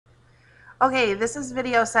Okay, this is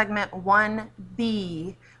video segment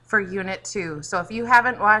 1B for Unit 2. So if you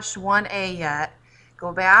haven't watched 1A yet,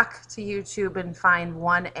 go back to YouTube and find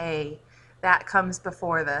 1A. That comes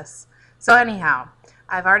before this. So anyhow,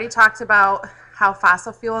 I've already talked about how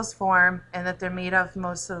fossil fuels form and that they're made of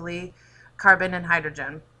mostly carbon and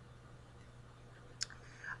hydrogen.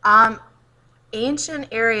 Ancient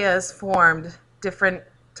areas formed different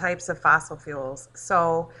types of fossil fuels.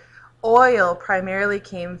 So oil primarily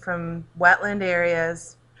came from wetland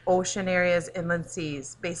areas, ocean areas, inland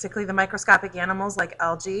seas. Basically the microscopic animals like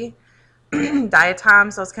algae,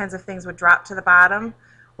 diatoms, those kinds of things would drop to the bottom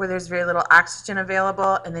where there's very little oxygen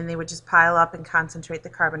available, and then they would just pile up and concentrate the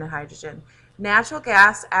carbon and hydrogen. Natural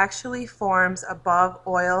gas actually forms above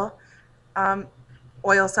oil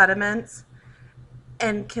sediments,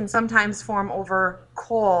 and can sometimes form over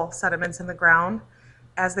coal sediments in the ground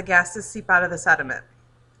as the gases seep out of the sediment.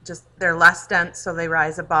 Just they're less dense, so they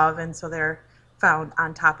rise above, and so they're found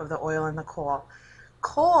on top of the oil and the coal.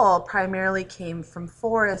 Coal primarily came from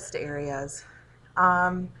forest areas.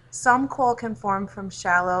 Some coal can form from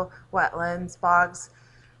shallow wetlands, bogs,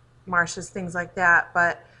 marshes, things like that,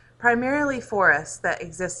 but primarily forests that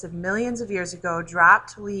existed millions of years ago,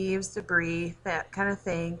 dropped leaves, debris, that kind of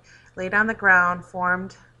thing, laid on the ground,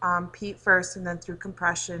 formed peat first, and then through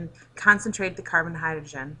compression, concentrated the carbon and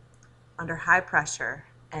hydrogen under high pressure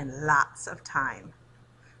and lots of time.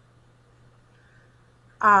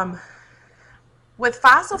 With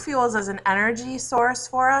fossil fuels as an energy source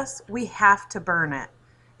for us, we have to burn it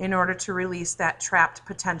in order to release that trapped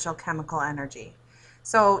potential chemical energy.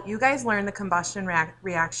 So you guys learned the combustion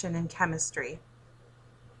reaction in chemistry.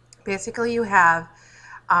 Basically you have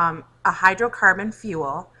a hydrocarbon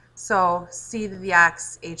fuel, so C to the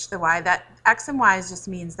X, H to the Y. That X and Y just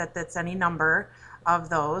means that that's any number of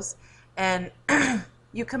those. And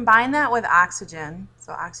you combine that with oxygen,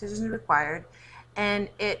 so oxygen is required, and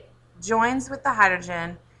it joins with the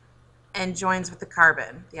hydrogen and joins with the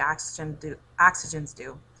carbon. The oxygens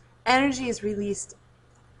do. Energy is released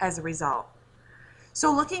as a result.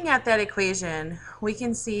 So looking at that equation, we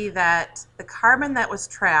can see that the carbon that was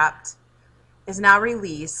trapped is now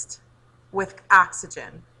released with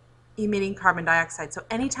oxygen, emitting carbon dioxide. So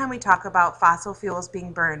anytime we talk about fossil fuels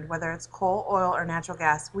being burned, whether it's coal, oil, or natural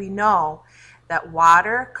gas, we know that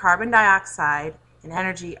water, carbon dioxide, and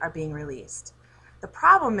energy are being released. The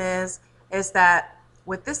problem is that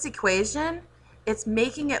with this equation, it's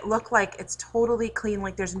making it look like it's totally clean,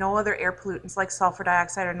 like there's no other air pollutants like sulfur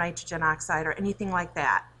dioxide or nitrogen oxide or anything like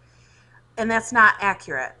that. And that's not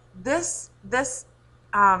accurate. This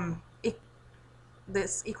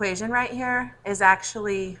equation right here is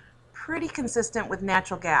actually pretty consistent with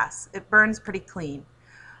natural gas. It burns pretty clean.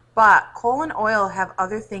 But coal and oil have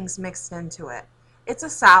other things mixed into it. It's a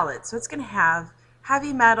solid, so it's going to have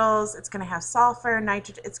heavy metals, it's going to have sulfur,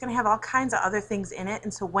 nitrogen, it's going to have all kinds of other things in it,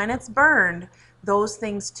 and so when it's burned, those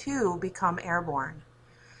things too become airborne.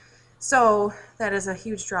 So that is a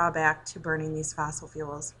huge drawback to burning these fossil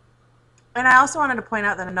fuels. And I also wanted to point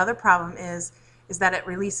out that another problem is that it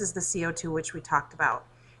releases the CO2, which we talked about.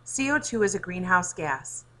 CO2 is a greenhouse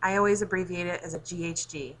gas. I always abbreviate it as a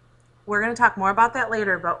GHG. We're going to talk more about that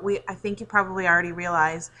later, but I think you probably already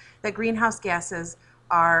realize that greenhouse gases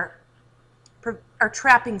are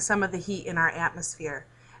trapping some of the heat in our atmosphere.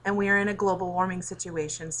 And we are in a global warming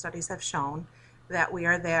situation. Studies have shown that we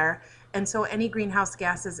are there. And so any greenhouse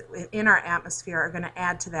gases in our atmosphere are going to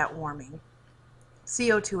add to that warming.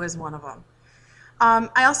 CO2 is one of them.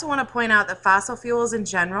 I also want to point out that fossil fuels in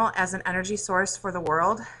general as an energy source for the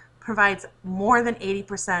world provides more than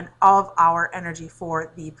 80% of our energy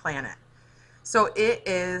for the planet. So it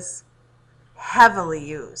is heavily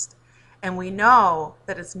used. And we know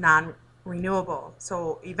that it's non-renewable.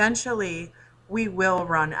 So eventually we will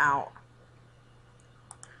run out.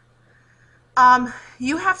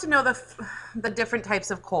 You have to know the different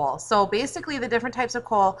types of coal. So basically the different types of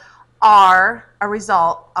coal are a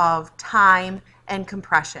result of time and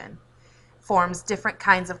compression. Forms different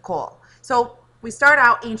kinds of coal. So we start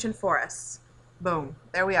out ancient forests. Boom,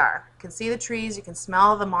 there we are. You can see the trees, you can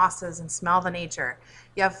smell the mosses and smell the nature.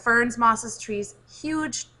 You have ferns, mosses, trees,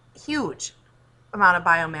 huge amount of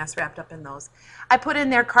biomass wrapped up in those. I put in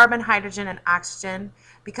there carbon, hydrogen, and oxygen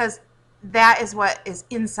because that is what is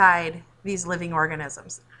inside these living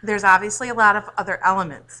organisms. There's obviously a lot of other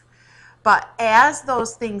elements, but as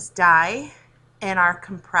those things die and are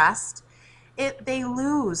compressed, they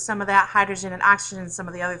lose some of that hydrogen and oxygen and some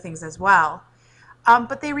of the other things as well,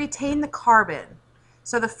 but they retain the carbon.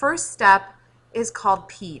 So the first step is called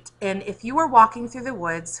peat, and if you were walking through the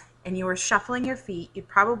woods and you were shuffling your feet, you'd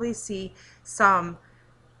probably see some,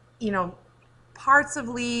 parts of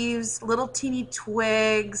leaves, little teeny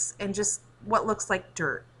twigs, and just what looks like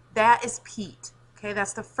dirt. That is peat. Okay,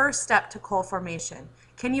 that's the first step to coal formation.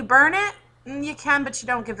 Can you burn it? You can, but you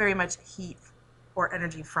don't get very much heat or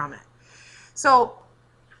energy from it. So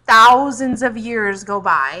thousands of years go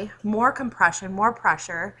by, more compression, more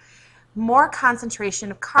pressure, more concentration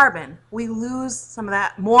of carbon. We lose some of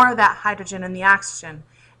that, more of that hydrogen and the oxygen.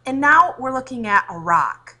 And now we're looking at a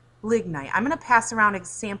rock, lignite. I'm going to pass around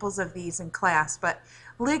examples of these in class, but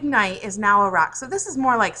lignite is now a rock. So this is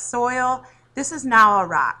more like soil. This is now a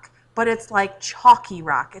rock, but it's like chalky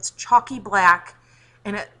rock. It's chalky black,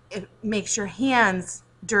 and it makes your hands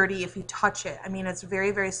dirty if you touch it. I mean, it's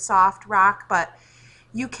very, very soft rock, but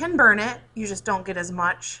you can burn it. You just don't get as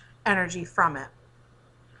much energy from it.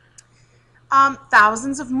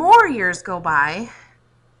 Thousands of more years go by,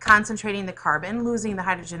 concentrating the carbon, losing the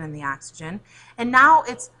hydrogen and the oxygen, and now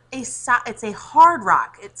it's a hard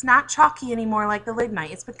rock. It's not chalky anymore like the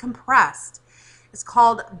lignite. It's been compressed. It's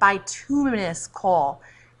called bituminous coal.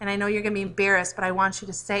 And I know you're going to be embarrassed, but I want you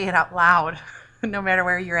to say it out loud, no matter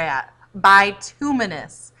where you're at.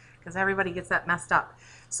 Bituminous, because everybody gets that messed up.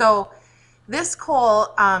 So this coal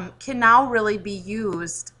can now really be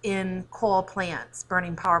used in coal plants,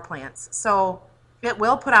 burning power plants. So it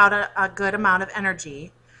will put out a good amount of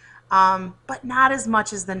energy, but not as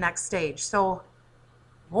much as the next stage. So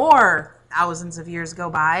more thousands of years go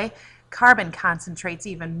by, carbon concentrates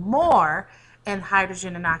even more, and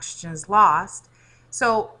hydrogen and oxygen is lost.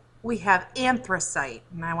 So we have anthracite,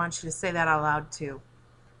 and I want you to say that out loud too.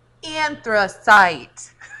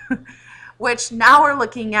 Anthracite, which now we're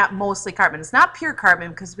looking at mostly carbon. It's not pure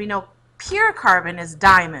carbon, because we know pure carbon is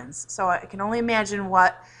diamonds. So I can only imagine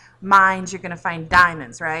what mines you're going to find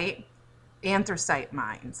diamonds, right? Anthracite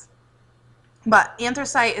mines. But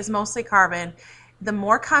anthracite is mostly carbon. The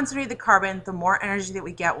more concentrated the carbon, the more energy that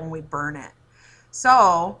we get when we burn it.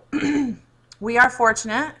 So we are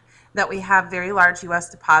fortunate that we have very large U.S.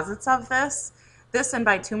 deposits of this and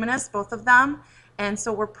bituminous, both of them. And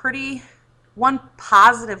so we're pretty, one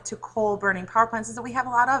positive to coal burning power plants is that we have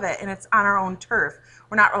a lot of it, and it's on our own turf.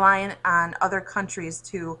 We're not relying on other countries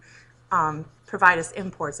to provide us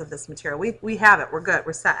imports of this material. We have it, we're good,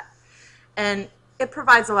 we're set. And it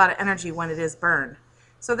provides a lot of energy when it is burned.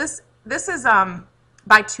 So this is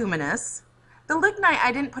bituminous. The lignite,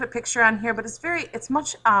 I didn't put a picture on here, but it's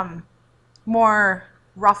much more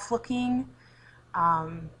rough looking,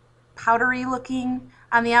 powdery looking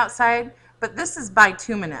on the outside, but this is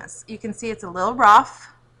bituminous. You can see it's a little rough.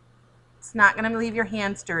 It's not going to leave your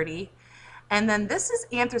hands dirty. And then this is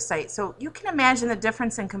anthracite. So you can imagine the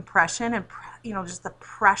difference in compression and just the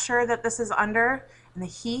pressure that this is under and the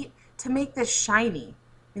heat to make this shiny. I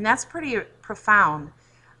mean, that's pretty profound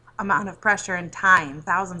amount of pressure and time,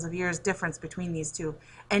 thousands of years difference between these two,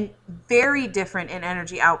 and very different in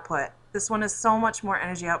energy output. This one is so much more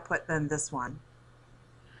energy output than this one.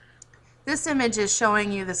 This image is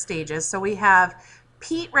showing you the stages. So we have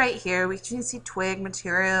peat right here. We can see twig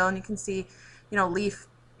material, and you can see, leaf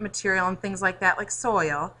material and things like that, like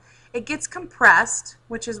soil. It gets compressed,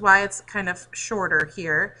 which is why it's kind of shorter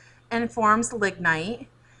here, and forms lignite.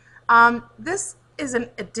 This is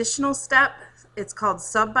an additional step. It's called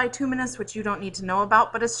subbituminous, which you don't need to know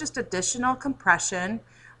about, but it's just additional compression,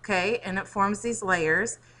 okay, and it forms these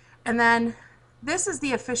layers. And then this is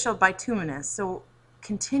the official bituminous. So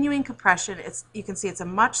continuing compression, you can see it's a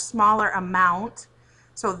much smaller amount.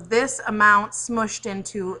 So this amount smushed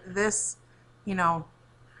into this,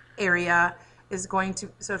 area is going to,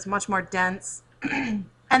 so it's much more dense. And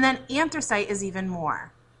then anthracite is even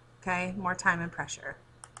more, okay, more time and pressure.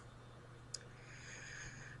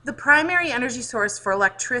 The primary energy source for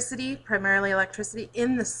electricity, primarily electricity,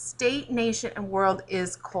 in the state, nation, and world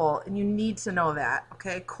is coal, and you need to know that,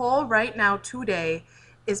 okay? Coal right now, today,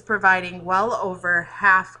 is providing well over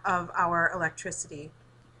half of our electricity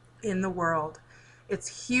in the world.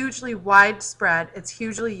 It's hugely widespread, it's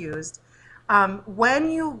hugely used. If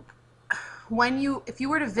you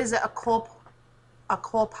were to visit a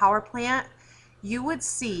coal power plant, you would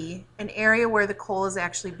see an area where the coal is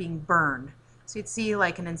actually being burned. So you'd see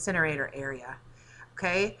like an incinerator area,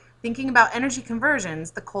 okay? Thinking about energy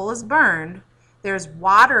conversions, the coal is burned. There's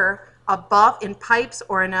water above in pipes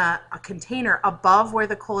or in a container above where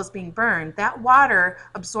the coal is being burned. That water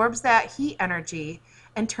absorbs that heat energy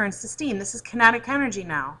and turns to steam. This is kinetic energy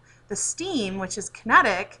now. The steam, which is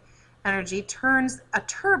kinetic energy, turns a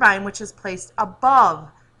turbine which is placed above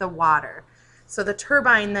the water. So the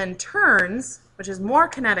turbine then turns, which is more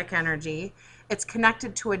kinetic energy. It's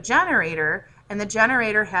connected to a generator, and the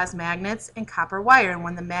generator has magnets and copper wire. And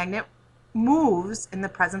when the magnet moves in the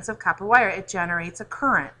presence of copper wire, it generates a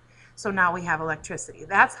current. So now we have electricity.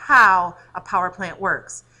 That's how a power plant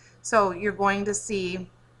works. So you're going to see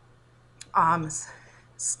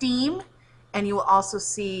steam, and you will also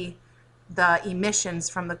see the emissions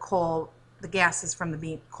from the coal, the gases from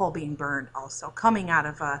the coal being burned also coming out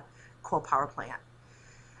of a coal power plant.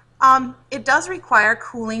 It does require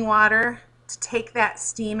cooling water to take that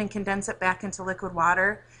steam and condense it back into liquid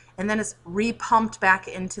water, and then it's repumped back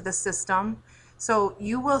into the system. So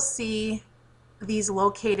you will see these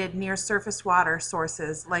located near surface water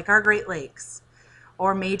sources like our Great Lakes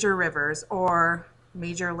or major rivers or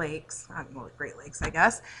major lakes, I don't know, Great Lakes I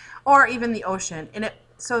guess, or even the ocean. And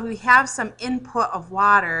so we have some input of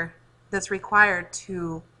water that's required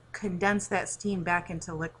to condense that steam back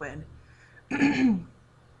into liquid.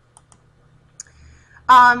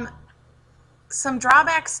 Some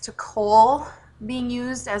drawbacks to coal being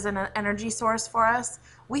used as an energy source for us: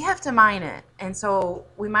 we have to mine it, and so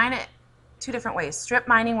we mine it two different ways. Strip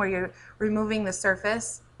mining, where you're removing the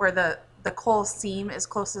surface where the coal seam is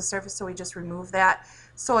close to the surface, so we just remove that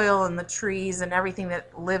soil and the trees and everything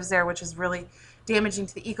that lives there, which is really damaging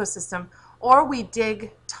to the ecosystem. Or we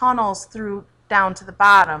dig tunnels through down to the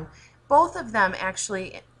bottom. Both of them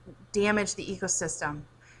actually damage the ecosystem,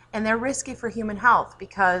 and they're risky for human health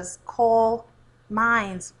because coal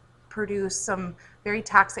mines produce some very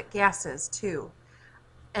toxic gases too,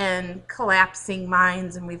 and collapsing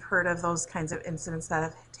mines, and we've heard of those kinds of incidents that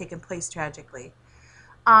have taken place tragically.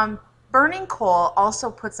 Burning coal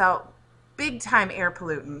also puts out big time air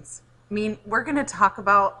pollutants. I mean, we're going to talk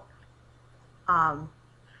about,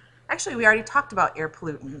 actually we already talked about air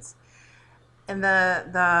pollutants in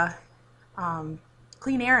the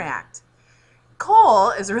Clean Air Act.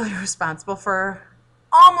 Coal is really responsible for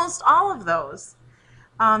almost all of those.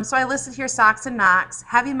 So I listed here SOx and NOx,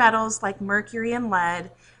 heavy metals like mercury and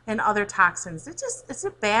lead, and other toxins. It's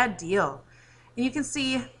a bad deal. And you can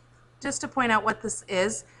see, just to point out what this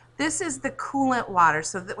is the coolant water.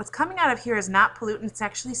 So that what's coming out of here is not pollutant, it's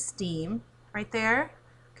actually steam right there,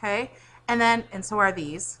 okay? And so are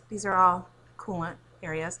these. These are all coolant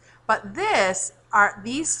areas. But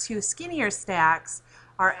these two skinnier stacks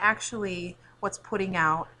are actually what's putting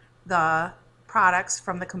out the products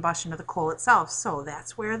from the combustion of the coal itself. So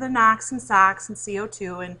that's where the NOx and SOx and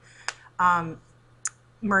CO2 and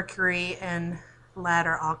mercury and lead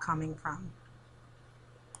are all coming from.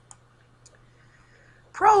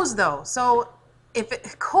 Pros though, so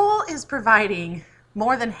if coal is providing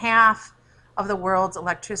more than half of the world's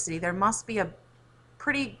electricity, there must be a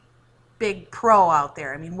pretty big pro out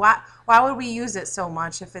there. I mean, why would we use it so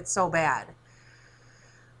much if it's so bad?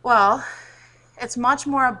 Well, it's much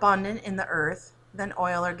more abundant in the earth than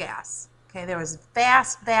oil or gas. Okay, there was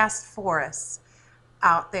vast forests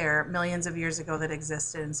out there millions of years ago that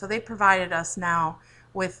existed, and so they provided us now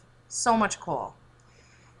with so much coal.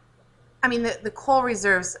 I mean, the coal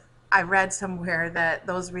reserves, I read somewhere that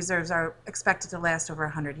those reserves are expected to last over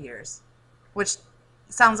 100 years, which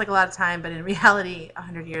sounds like a lot of time, but in reality,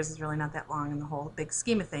 100 years is really not that long in the whole big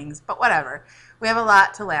scheme of things, but whatever. We have a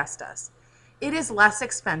lot to last us. It is less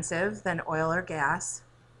expensive than oil or gas.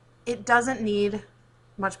 It doesn't need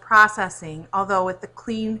much processing, although with the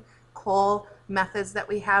clean coal methods that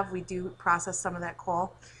we have, we do process some of that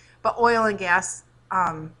coal. But oil and gas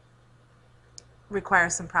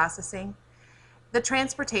requires some processing. The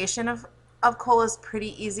transportation of coal is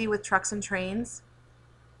pretty easy with trucks and trains.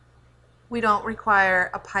 We don't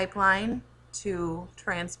require a pipeline to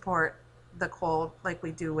transport the coal like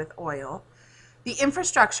we do with oil. The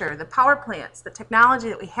infrastructure, the power plants, the technology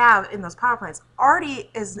that we have in those power plants already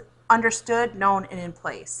is understood, known, and in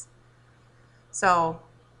place. So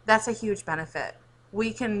that's a huge benefit.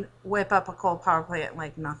 We can whip up a coal power plant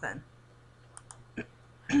like nothing.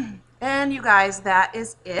 And you guys, that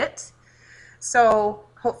is it. So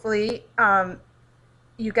hopefully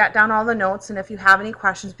you got down all the notes, and if you have any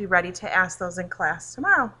questions, be ready to ask those in class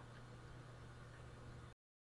tomorrow.